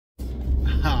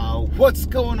What's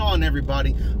going on,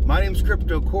 everybody? My name is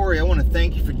Crypto Corey. I want to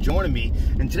thank you for joining me.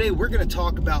 And today we're going to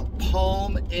talk about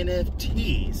Palm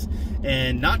NFTs.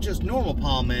 And not just normal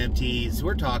Palm NFTs,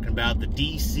 we're talking about the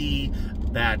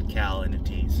DC Bad Cow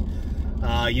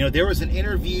NFTs. There was an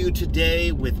interview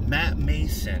today with Matt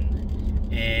Mason,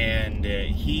 and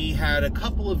he had a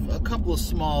couple of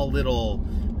small little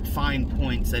fine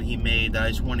points that he made that I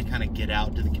just want to kind of get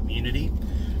out to the community.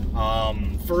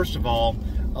 First of all,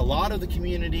 a lot of the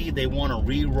community, they want to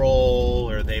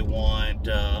re-roll, or they want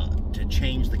to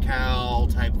change the cow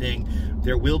type thing.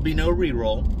 There will be no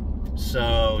re-roll,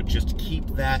 so just keep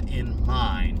that in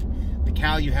mind. The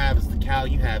cow you have is the cow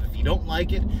you have. If you don't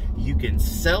like it, you can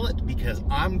sell it, because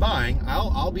I'm buying.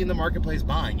 I'll be in the marketplace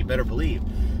buying, you better believe.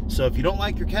 So if you don't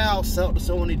like your cow, sell it to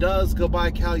someone who does. Go buy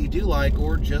a cow you do like,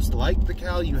 or just like the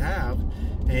cow you have.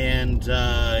 And,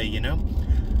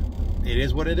 it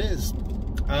is what it is.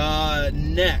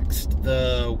 Next,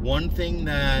 the one thing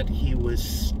that he was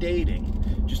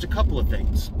stating, just a couple of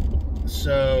things.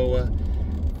 So,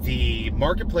 the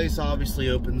marketplace obviously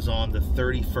opens on the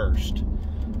 31st.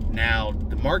 Now,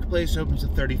 the marketplace opens the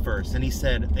 31st, and he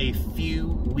said a few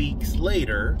weeks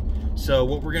later. So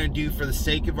what we're going to do, for the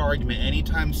sake of argument,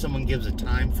 anytime someone gives a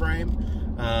time frame,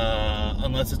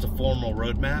 unless it's a formal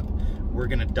roadmap, we're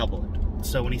going to double it.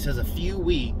 So when he says a few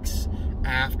weeks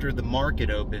after the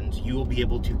market opens, you will be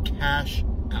able to cash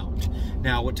out.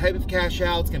 Now, what type of cash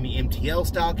out? It's going to be MTL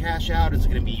style cash out. Is it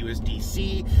going to be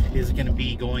USDC? Is it going to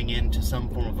be going into some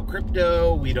form of a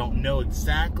crypto? We don't know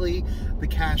exactly the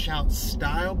cash out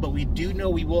style, but we do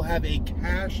know we will have a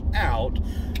cash out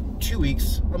 2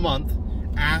 weeks, a month,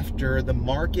 after the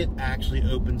market actually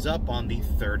opens up on the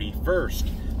 31st.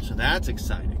 So that's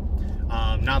exciting.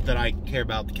 Not that I care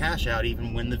about the cash out.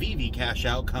 Even when the VV cash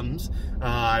out comes,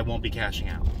 I won't be cashing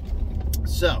out.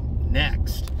 So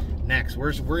next,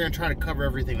 we're going to try to cover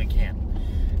everything we can.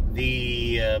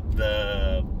 The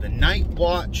Night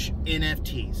Watch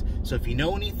NFTs. So if you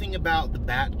know anything about the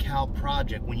Bat Cow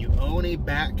project, when you own a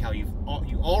Bat Cow, you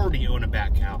already own a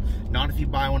Bat Cow. Not if you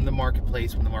buy one in the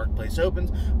marketplace when the marketplace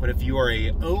opens, but if you are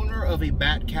a owner of a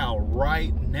Bat Cow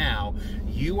right now,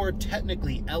 you are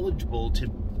technically eligible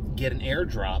to get an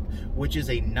airdrop, which is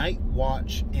a Night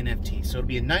Watch NFT. So it'll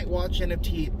be a Night Watch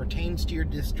NFT. It pertains to your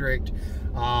district.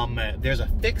 There's a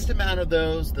fixed amount of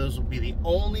those. Those will be the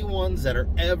only ones that are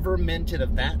ever minted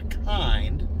of that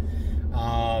kind.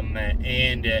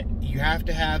 And you have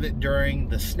to have it during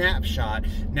the snapshot.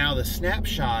 Now, the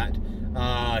snapshot,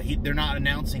 they're not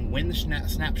announcing when the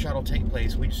snapshot will take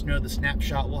place. We just know the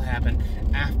snapshot will happen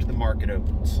after the market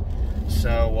opens.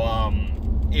 So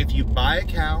if you buy a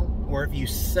cow, or if you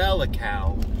sell a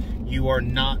cow, you are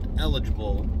not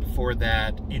eligible for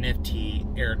that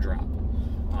NFT airdrop.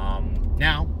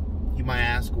 Now, you might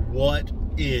ask, what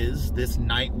is this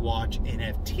Night Watch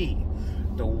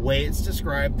NFT? The way it's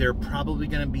described, there are probably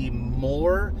going to be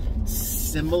more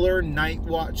similar Night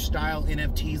Watch style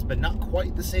NFTs, but not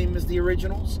quite the same as the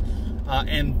originals.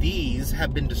 And these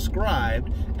have been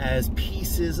described as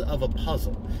pieces of a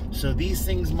puzzle. So these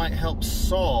things might help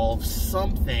solve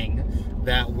something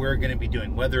that we're going to be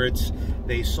doing, whether it's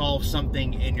they solve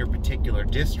something in your particular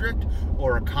district,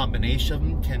 or a combination of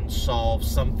them can solve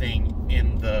something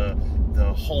in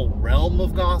the whole realm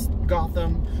of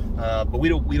Gotham, but we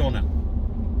don't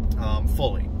know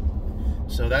fully.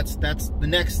 So that's the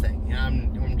next thing.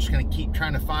 I'm just going to keep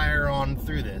trying to fire on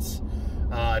through this.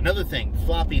 Another thing,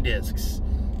 floppy disks.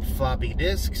 Floppy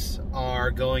disks are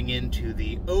going into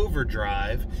the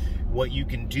overdrive. What you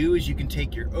can do is you can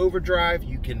take your overdrive,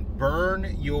 you can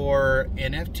burn your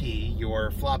NFT,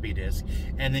 your floppy disk,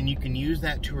 and then you can use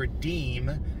that to redeem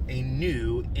a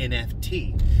new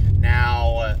NFT.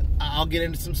 Now, I'll get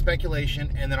into some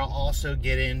speculation, and then I'll also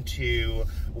get into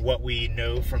what we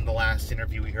know from the last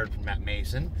interview we heard from Matt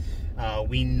Mason.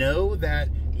 We know that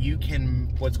you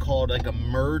can, what's called like a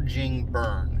merging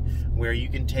burn, where you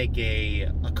can take a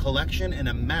collection, an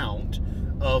amount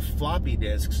of floppy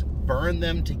disks, burn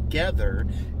them together,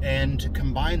 and to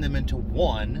combine them into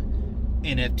one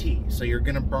NFT. So you're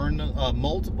going to burn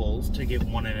multiples to get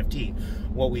one NFT.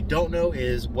 What we don't know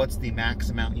is what's the max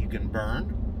amount you can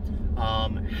burn,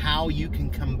 how you can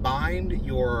combine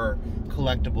your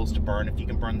collectibles to burn, if you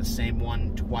can burn the same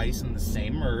one twice in the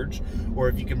same merge, or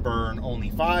if you can burn only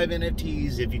 5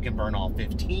 NFTs, if you can burn all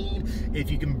 15, if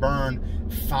you can burn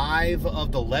 5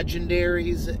 of the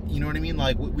legendaries, you know what I mean?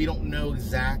 Like, we don't know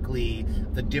exactly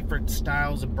the different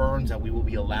styles of burns that we will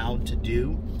be allowed to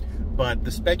do, But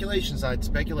the speculation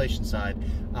side,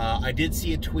 I did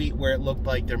see a tweet where it looked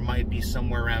like there might be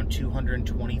somewhere around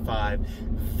 225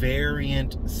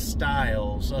 variant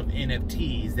styles of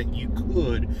NFTs that you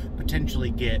could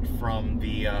potentially get from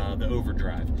the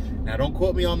overdrive. Now, don't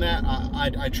quote me on that.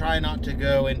 I try not to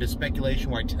go into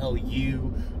speculation where I tell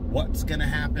you what's going to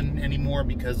happen anymore,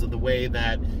 because of the way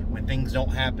that when things don't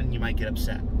happen, you might get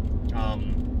upset.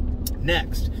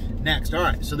 Next, all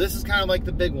right, so this is kind of like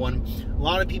the big one. A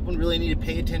lot of people really need to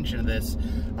pay attention to this.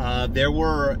 There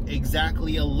were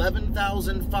exactly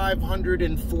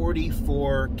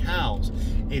 11,544 Cowls.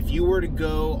 If you were to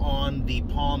go on the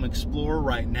Palm Explorer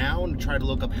right now and try to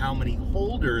look up how many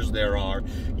holders there are,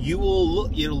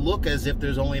 it'll look as if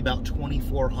there's only about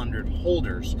 2,400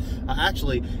 holders.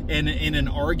 Actually, in an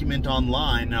argument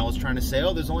online, I was trying to say,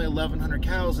 oh, there's only 1,100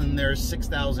 cows and there's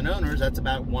 6,000 owners. That's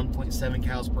about 1.7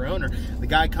 cows per owner. The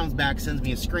guy comes back, sends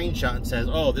me a screenshot and says,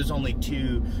 oh, there's only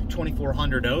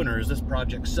 2,400 owners. This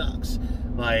project sucks.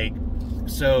 Like,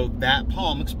 so that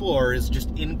Palm Explorer is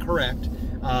just incorrect.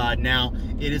 Now,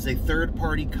 it is a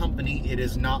third-party company. It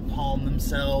is not Palm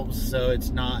themselves, so it's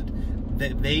not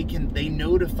that they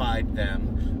notified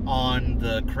them on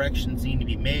the corrections need to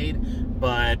be made,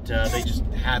 but they just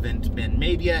haven't been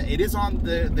made yet. It is on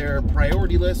their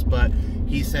priority list, but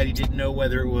he said he didn't know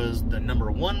whether it was the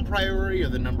 #1 priority or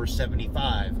the number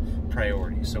 75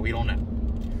 priority, so we don't know.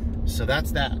 So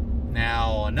that's that.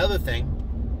 Now, another thing,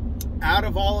 out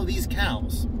of all of these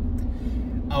cows,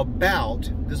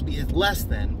 this will be less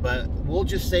than, but we'll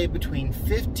just say between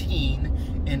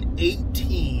 15 and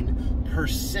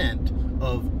 18%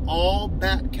 of all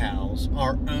bat cows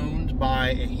are owned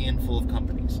by a handful of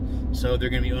companies. So they're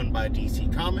going to be owned by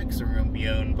DC Comics, they're going to be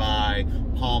owned by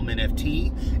Palm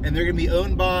NFT, and they're going to be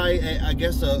owned by, I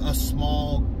guess, a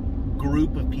small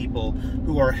group of people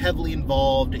who are heavily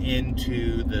involved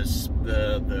into the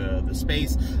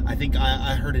space. I think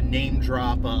I heard a name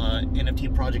drop,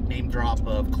 NFT project name drop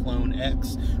of Clone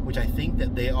X, which I think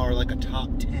that they are like a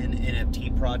top 10 NFT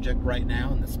project right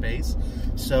now in the space.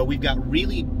 So we've got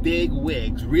really big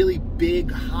wigs, really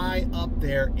big, high up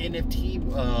there NFT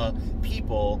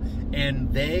people,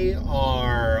 and they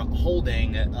are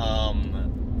holding,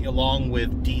 along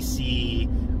with DC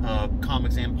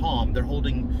Comics and Palm, they're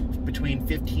holding between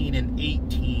 15 and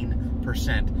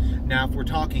 18%. Now, if we're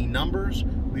talking numbers,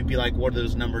 we'd be like, what do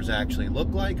those numbers actually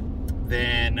look like?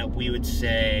 Then we would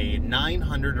say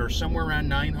 900, or somewhere around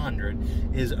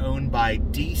 900, is owned by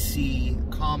DC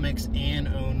Comics and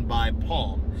owned by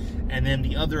Palm. And then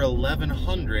the other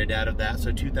 1,100 out of that,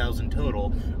 so 2,000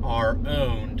 total, are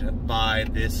owned by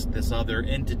this other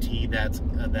entity that's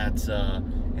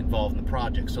involved in the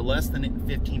project. So less than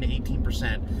 15 to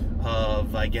 18%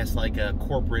 of, I guess, like a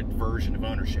corporate version of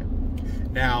ownership.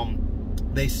 Now,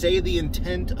 they say the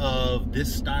intent of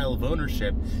this style of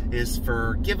ownership is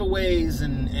for giveaways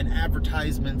and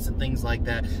advertisements and things like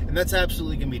that, and that's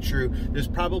absolutely going to be true. There's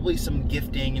probably some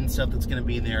gifting and stuff that's going to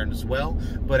be in there as well,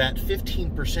 but at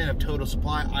 15% of total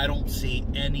supply, I don't see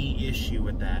any issue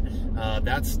with that.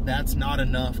 That's not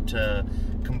enough to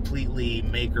completely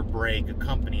make or break a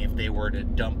company if they were to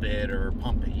dump it or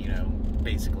pump it,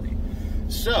 basically.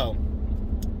 So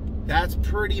that's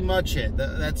pretty much it.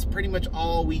 That's pretty much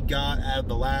all we got out of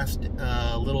the last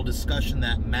little discussion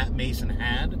that Matt Mason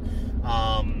had.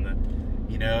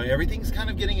 Everything's kind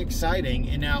of getting exciting,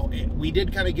 and now we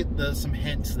did kind of get some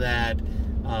hints that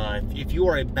if you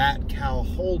are a bat cow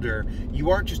holder,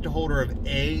 you aren't just a holder of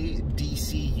a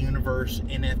DC Universe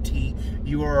NFT,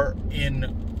 you are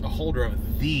a holder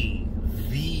of the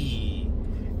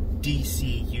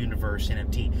DC Universe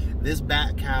NFT. This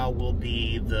bat cow will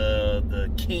be the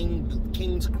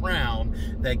king's crown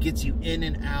that gets you in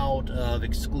and out of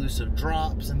exclusive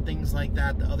drops and things like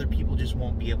that other people just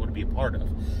won't be able to be a part of.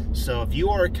 So if you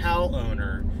are a cow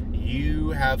owner,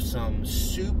 you have some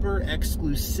super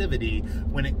exclusivity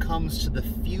when it comes to the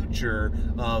future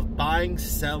of buying,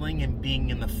 selling, and being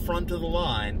in the front of the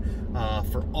line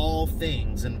for all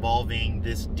things involving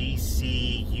this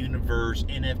DC Universe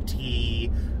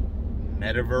NFT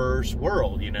metaverse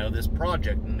world, this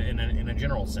project in a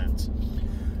general sense.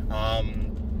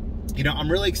 I'm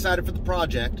really excited for the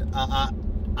project.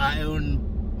 I own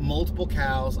multiple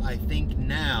cows. I think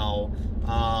now,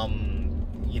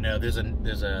 there's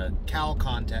a cow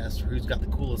contest for who's got the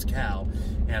coolest cow,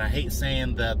 and I hate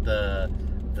saying that the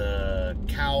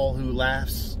cow who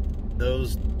laughs,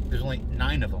 there's only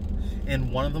 9 of them,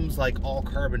 and one of them's like all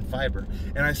carbon fiber.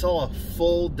 And I saw a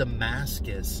full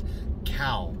Damascus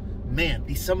cow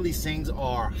man, some of these things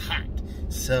are hot.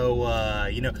 So,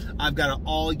 you know, I've got an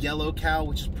all yellow cow,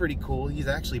 which is pretty cool. He's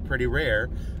actually pretty rare.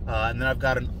 And then I've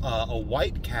got a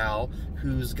white cow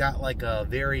who's got like a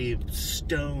very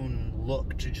stone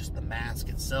look to just the mask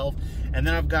itself. And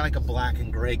then I've got like a black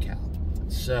and gray cow.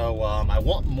 So I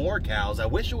want more cows. I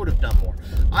wish I would have done more.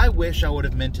 I wish I would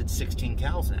have minted 16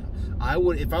 cows now.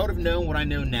 If I would have known what I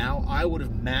know now, I would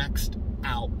have maxed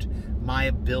out my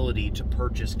ability to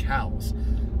purchase cows.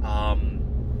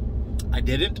 I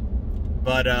didn't.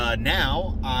 But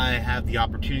now I have the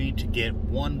opportunity to get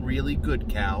one really good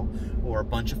cow or a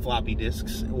bunch of floppy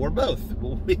disks or both.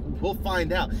 We'll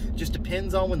find out. Just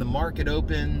depends on when the market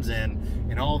opens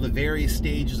and all the various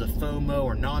stages of FOMO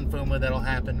or non-FOMO that'll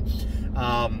happen.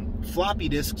 Floppy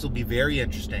disks will be very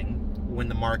interesting when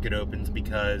the market opens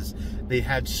because they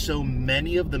had so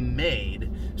many of them made,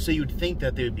 so you'd think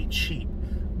that they would be cheap.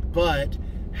 But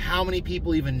how many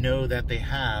people even know that they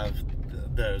have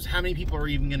those? How many people are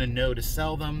even going to know to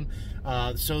sell them?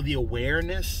 So the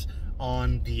awareness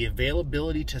on the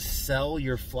availability to sell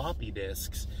your floppy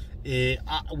disks,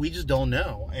 we just don't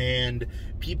know. And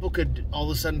people could all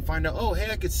of a sudden find out, oh,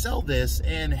 hey, I could sell this,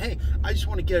 and hey, I just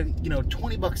want to get, you know,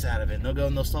 20 bucks out of it. And they'll go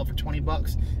and they'll sell it for 20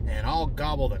 bucks, and I'll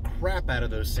gobble the crap out of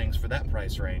those things for that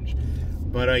price range.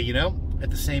 But, you know,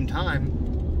 at the same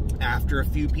time, after a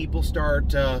few people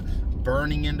start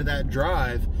burning into that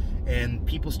drive, and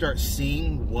people start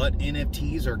seeing what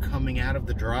NFTs are coming out of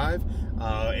the drive,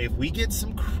 if we get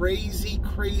some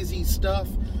crazy stuff,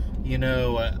 you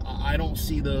know, I don't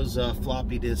see those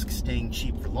floppy disks staying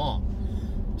cheap for long.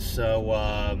 So,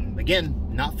 again,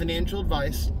 not financial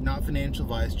advice,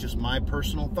 just my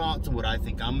personal thoughts and what I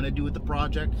think I'm going to do with the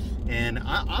project. And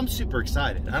I'm super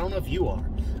excited. I don't know if you are.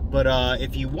 But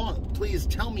if you want, please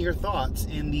tell me your thoughts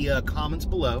in the comments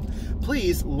below.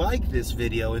 Please like this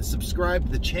video and subscribe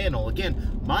to the channel.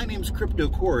 Again, my name's Crypto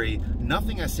Corey.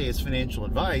 Nothing I say is financial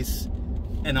advice.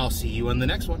 And I'll see you on the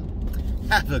next one.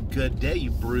 Have a good day,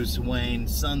 you Bruce Wayne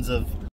sons of